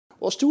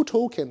was to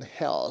token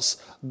health.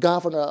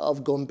 Governor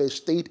of Gombe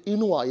State,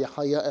 Inuwa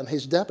Yahaya, and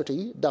his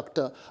deputy,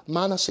 Dr.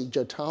 Mannaseh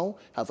Jatau,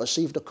 have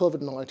received the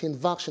COVID-19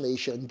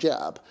 vaccination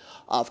jab.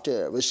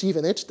 After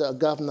receiving it, the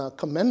governor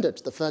commended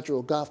the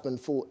federal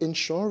government for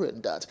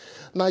ensuring that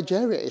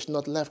Nigeria is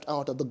not left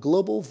out of the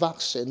global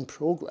vaccine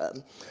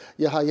program.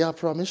 Yahaya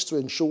promised to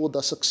ensure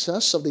the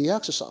success of the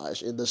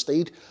exercise in the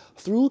state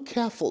through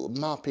careful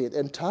mapping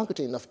and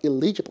targeting of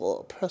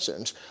eligible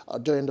persons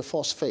during the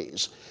first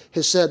phase.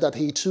 He said that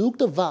he took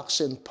the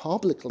vaccine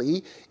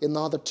publicly in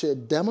order to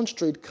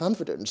demonstrate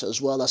confidence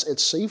as well as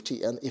its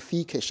safety and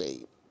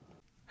efficacy.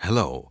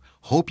 Hello,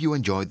 hope you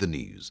enjoyed the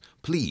news.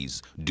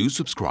 Please do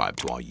subscribe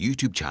to our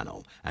YouTube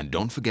channel and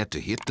don't forget to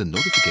hit the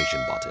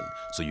notification button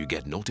so you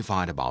get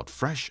notified about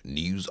fresh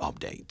news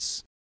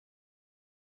updates.